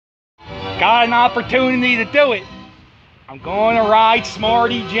got an opportunity to do it. I'm going to ride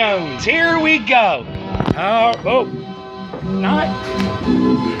Smarty Jones. Here we go. Not.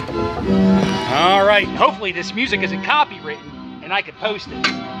 All right. Hopefully this music isn't copywritten and I can post it.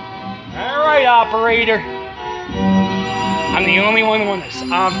 All right, operator. I'm the only one on this.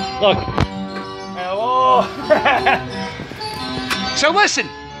 Look. Hello. So listen.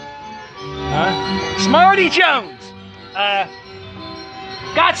 Smarty Jones.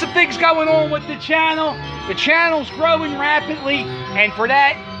 Got some things going on with the channel. The channel's growing rapidly, and for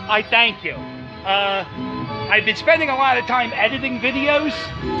that, I thank you. I've been spending a lot of time editing videos,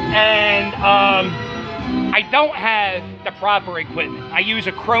 and I don't have the proper equipment. I use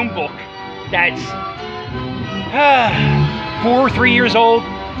a Chromebook that's 3 years old.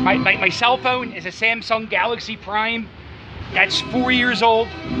 My cell phone is a Samsung Galaxy Prime. That's 4 years old.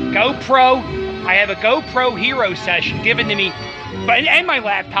 GoPro. I have a GoPro Hero Session given to me, and my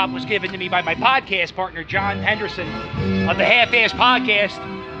laptop was given to me by my podcast partner, John Henderson, of the Half-Ass Podcast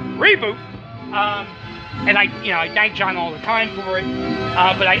Reboot. And I thank John all the time for it.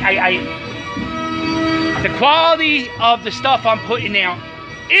 But the quality of the stuff I'm putting out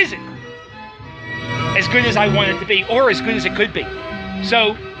isn't as good as I want it to be, or as good as it could be.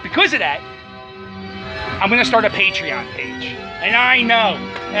 So because of that, I'm going to start a Patreon page. And I know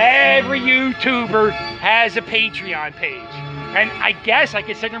every YouTuber has a Patreon page. And I guess I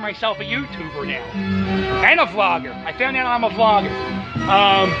consider myself a YouTuber now. And a vlogger. I found out I'm a vlogger.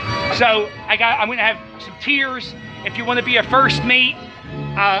 So I'm going to have some tiers. If you want to be a first mate,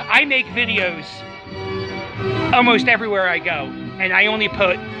 I make videos almost everywhere I go. And I only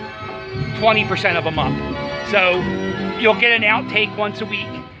put 20% of them up. So you'll get an outtake once a week.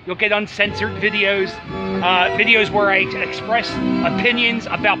 You'll get uncensored videos, videos where I express opinions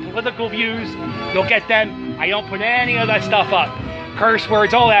about political views. You'll get them. I don't put any of that stuff up. Curse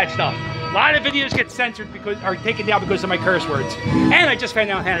words, all that stuff. A lot of videos get censored or taken down because of my curse words. And I just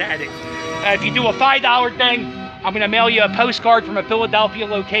found out how to edit. If you do a $5 thing, I'm going to mail you a postcard from a Philadelphia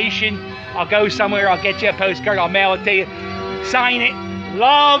location. I'll go somewhere, I'll get you a postcard, I'll mail it to you. Sign it.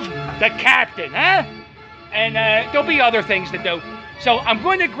 Love the captain, huh? And there'll be other things to do. So I'm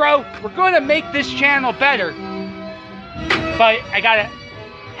going to grow. We're going to make this channel better. But I got a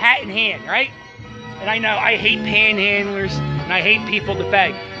hat in hand, right? And I know I hate panhandlers and I hate people to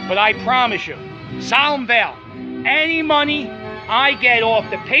beg. But I promise you, solemn vow, any money I get off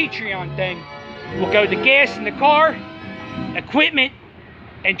the Patreon thing will go to gas in the car, equipment,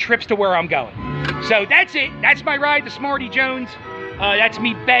 and trips to where I'm going. So that's it. That's my ride to Smarty Jones. That's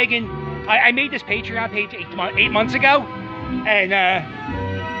me begging. I made this Patreon page 8 months ago. And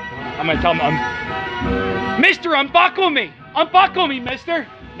I'm gonna tell him, Mister, unbuckle me, Mister.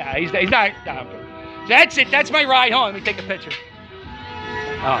 Nah, he's not. No, so that's it. That's my ride home. Let me take a picture.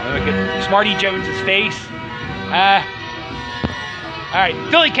 Oh, look at Smarty Jones's face. All right,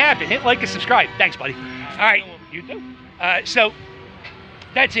 Philly Captain, hit like and subscribe. Thanks, buddy. All right, you too. So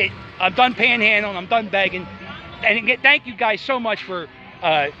that's it. I'm done panhandling. I'm done begging. And again, thank you guys so much for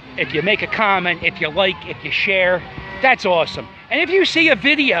if you make a comment, if you like, if you share. That's awesome. And if you see a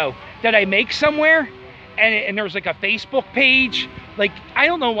video that I make somewhere and there's like a Facebook page, like, I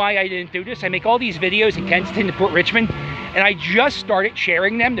don't know why I didn't do this. I make all these videos in Kensington and Port Richmond, and I just started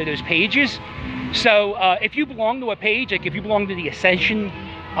sharing them to those pages. So if you belong to a page, like if you belong to the Ascension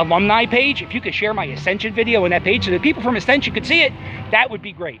alumni page, if you could share my Ascension video on that page so that people from Ascension could see it, that would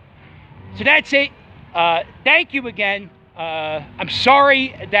be great. So that's it. Thank you again. I'm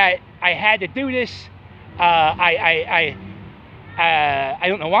sorry that I had to do this. I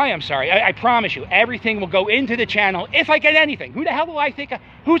don't know why I'm sorry. I promise you, everything will go into the channel if I get anything. Who the hell do I think?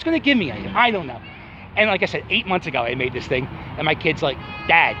 Who's going to give me anything? I don't know. And like I said, 8 months ago I made this thing, and my kid's like,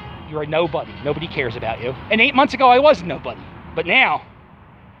 Dad, you're a nobody. Nobody cares about you. And 8 months ago I was a nobody, but now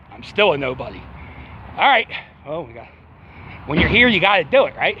I'm still a nobody. All right. Oh my God. When you're here, you got to do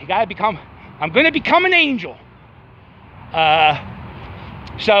it, right? You got to become. I'm going to become an angel.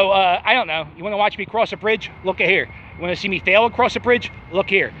 So I don't know. You want to watch me cross a bridge? Look at here. You want to see me fail across a bridge? Look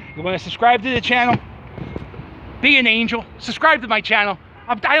here. You want to subscribe to the channel? Be an angel. Subscribe to my channel.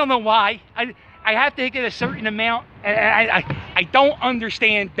 I don't know why. I have to get a certain amount, and I don't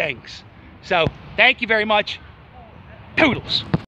understand things. So thank you very much. Toodles.